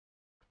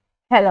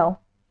Hello,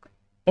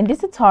 in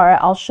this tutorial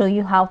I'll show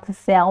you how to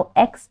sell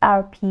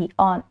XRP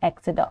on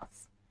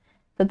Exodus.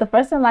 So the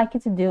first thing I'd like you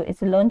to do is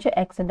to launch your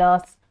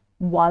Exodus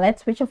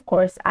wallet, which of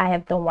course I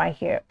have done right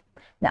here.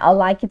 Now I'd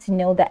like you to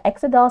know that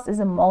Exodus is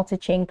a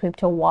multi-chain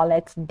crypto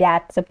wallet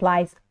that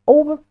supplies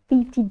over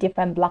 50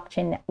 different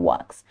blockchain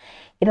networks.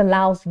 It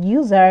allows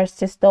users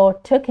to store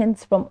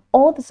tokens from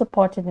all the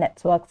supported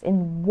networks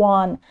in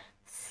one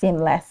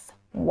seamless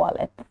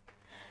wallet.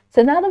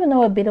 So now that we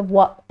know a bit of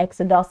what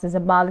Exodus is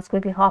about, let's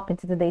quickly hop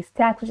into today's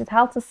task, which is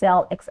how to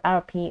sell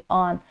XRP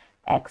on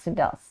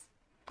Exodus.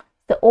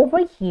 So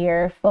over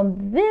here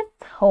from this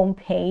home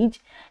page,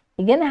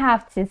 you're going to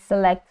have to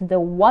select the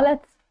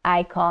wallet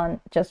icon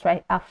just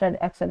right after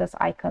the Exodus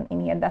icon in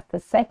here. That's the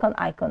second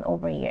icon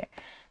over here.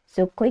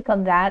 So click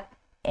on that.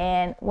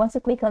 And once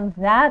you click on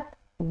that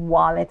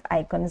wallet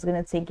icon, it's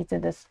going to take you to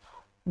this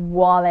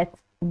wallet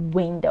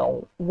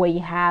window where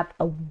you have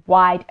a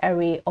wide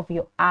array of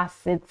your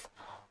assets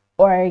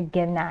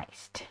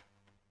organized.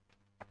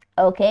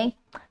 Okay,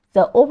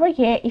 so over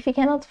here, if you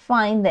cannot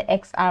find the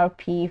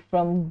XRP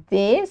from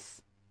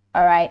this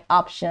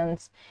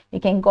options,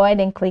 you can go ahead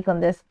and click on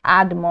this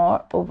add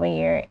more over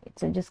here.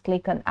 So just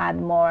click on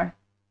add more,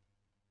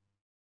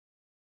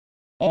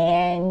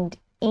 and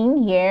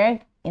in here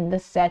in the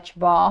search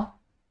bar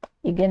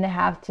you're gonna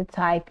have to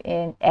type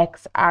in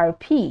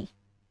XRP.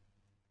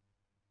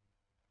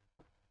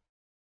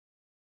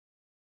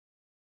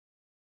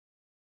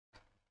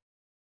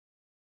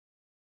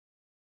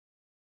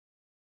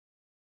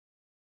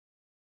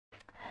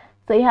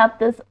 So you have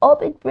this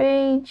orbit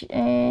bridge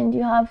and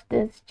you have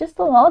this just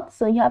a lot.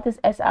 So you have this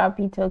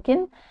XRP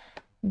token,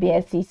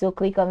 BSC. So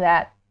click on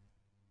that.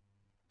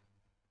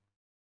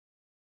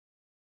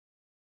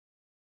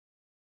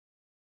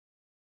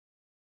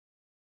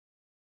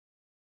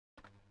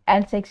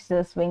 And takes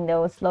this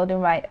window, it's loading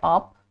right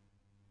up.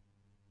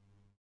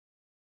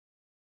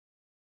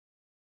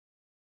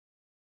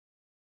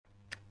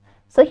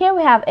 So here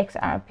we have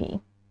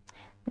XRP.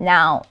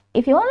 Now,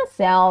 if you want to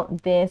sell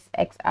this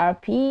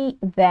XRP,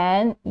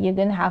 then you're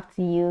going to have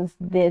to use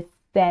this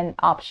send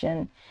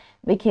option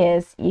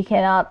because you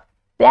cannot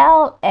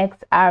sell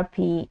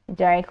XRP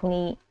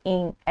directly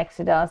in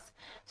Exodus.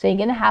 So you're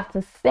going to have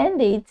to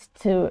send it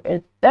to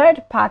a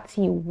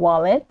third-party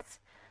wallet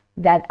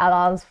that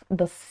allows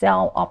the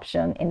sell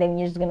option, and then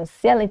you're just going to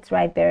sell it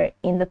right there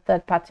in the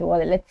third-party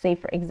wallet. Let's say,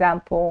 for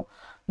example,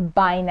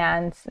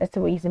 Binance. Let's say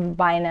we're using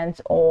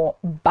Binance or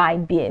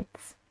Bybit.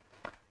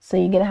 So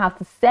you're going to have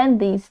to send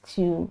these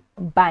to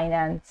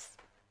Binance.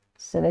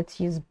 So let's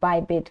use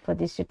Bybit for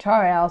this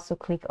tutorial. So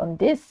click on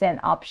this send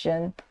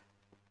option.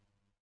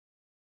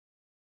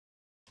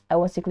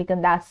 And once you click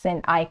on that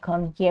send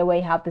icon here where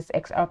you have this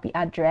XRP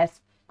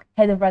address,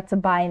 head over to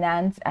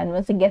Binance. And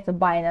once you get to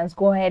Binance,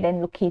 go ahead and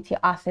locate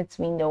your assets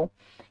window.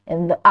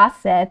 In the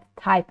asset,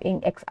 type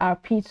in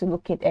XRP to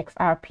locate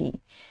XRP.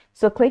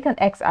 So click on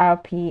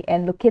XRP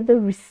and locate the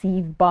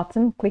receive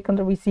button. Click on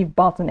the receive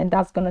button, and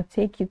that's going to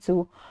take you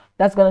to,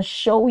 that's going to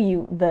show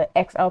you the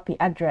XRP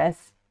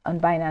address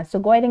on Binance. So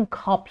go ahead and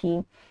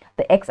copy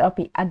the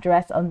XRP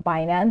address on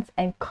Binance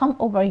and come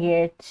over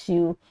here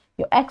to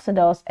your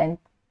Exodus and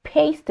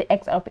paste the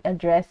XRP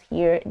address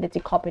here that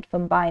you copied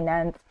from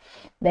Binance.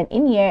 Then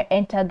in here,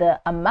 enter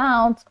the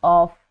amount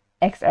of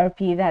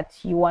XRP that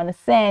you want to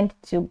send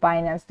to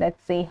Binance.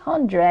 Let's say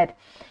 100.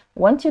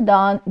 Once you're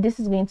done,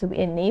 this is going to be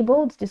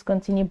enabled, this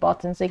continue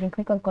button. So you can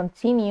click on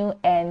continue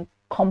and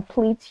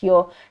complete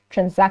your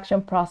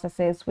transaction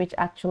processes, which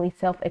actually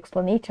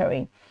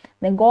self-explanatory.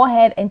 Then go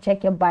ahead and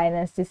check your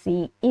Binance to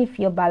see if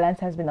your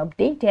balance has been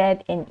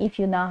updated and if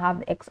you now have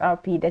the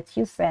XRP that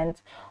you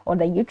sent or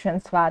that you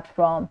transferred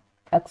from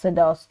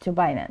Exodus to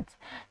Binance.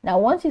 Now,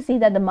 once you see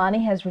that the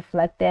money has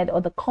reflected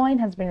or the coin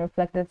has been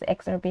reflected, the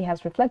XRP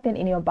has reflected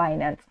in your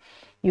Binance,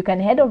 you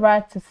can head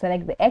over to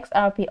select the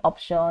XRP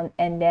option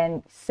and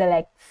then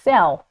select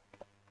sell.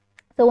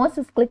 So once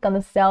you click on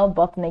the sell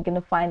button, you're going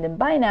to find in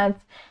Binance,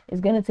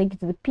 it's going to take you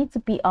to the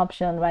P2P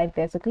option right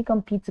there. So click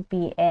on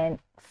P2P and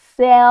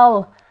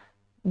sell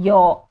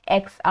your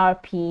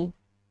XRP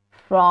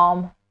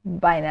from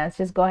Binance.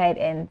 Just go ahead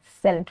and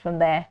sell it from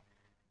there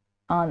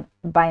on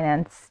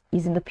Binance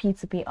using the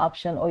P2P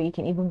option, or you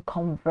can even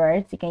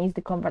convert. You can use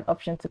the convert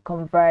option to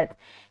convert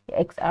your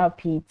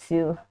XRP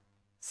to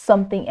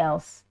something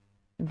else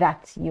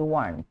that you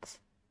want.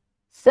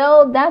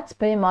 So that's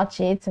pretty much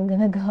it. I'm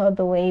gonna go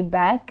the way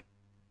back.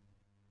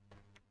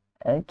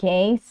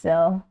 Okay,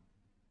 so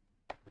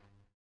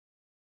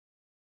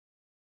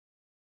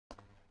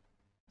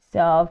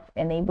I've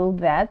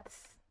enabled that.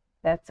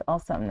 That's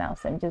awesome now.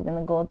 So I'm just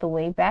gonna go the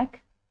way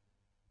back.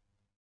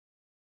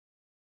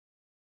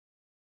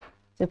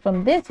 So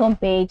from this home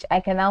page,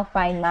 I can now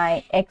find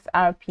my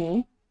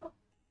XRP.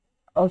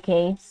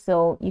 Okay,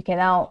 so you can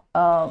now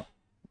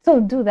so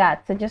do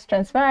that. So just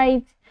transfer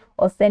it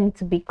or send it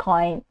to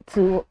Bitcoin,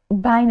 to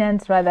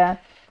Binance rather.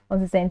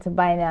 Once you send it to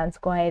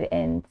Binance, go ahead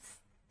and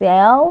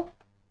sell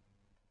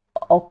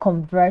or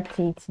convert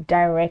it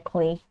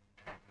directly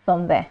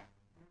from there.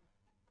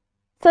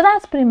 So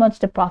that's pretty much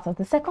the process.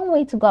 The second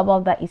way to go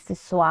about that is to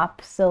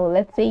swap. So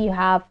let's say you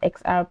have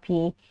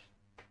XRP.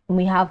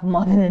 We have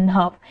more than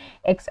enough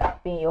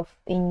XRP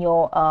in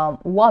your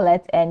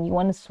wallet, and you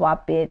want to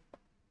swap it,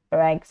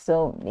 right?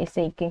 So they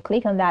say you can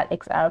click on that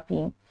XRP,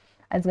 and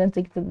it's going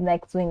to take you to the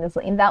next window.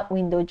 So in that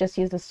window, just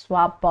use the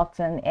swap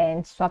button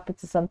and swap it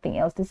to something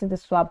else. This is the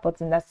swap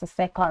button. That's the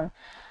second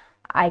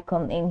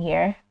icon in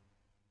here.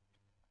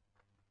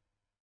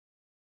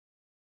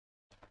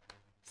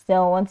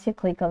 So once you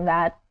click on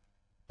that,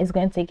 it's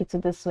going to take you to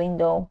this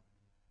window.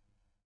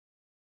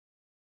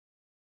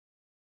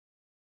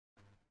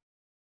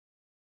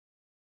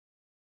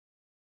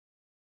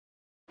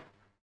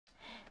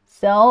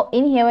 So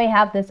in here we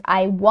have this,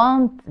 I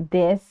want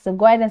this. So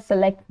go ahead and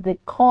select the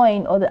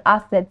coin or the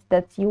assets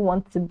that you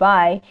want to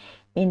buy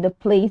in the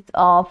place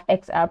of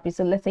XRP.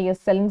 So let's say you're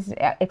selling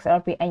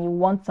XRP and you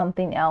want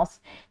something else.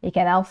 You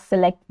can now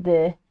select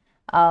the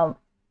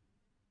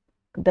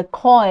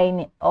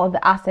coin or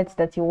the assets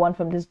that you want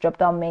from this drop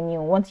down menu.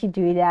 Once you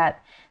do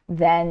that,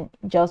 then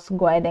just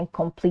go ahead and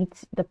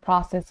complete the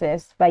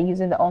processes by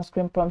using the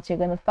on-screen prompts you're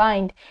going to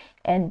find,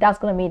 and that's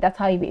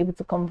how you'll be able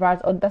to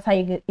convert, or that's how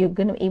you're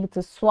going to be able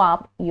to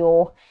swap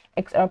your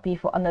XRP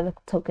for another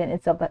token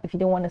itself, but if you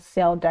don't want to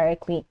sell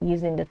directly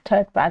using the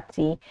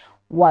third-party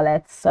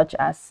wallets such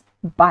as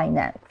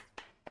Binance.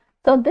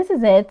 So this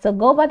is it. So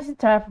go by this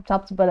tutorial from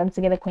top to bottom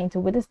to get acquainted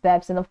with the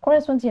steps, and of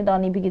course once you're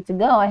done, you'll be good to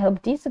go. I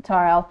hope this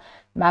tutorial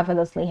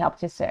marvelously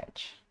helped your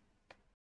search.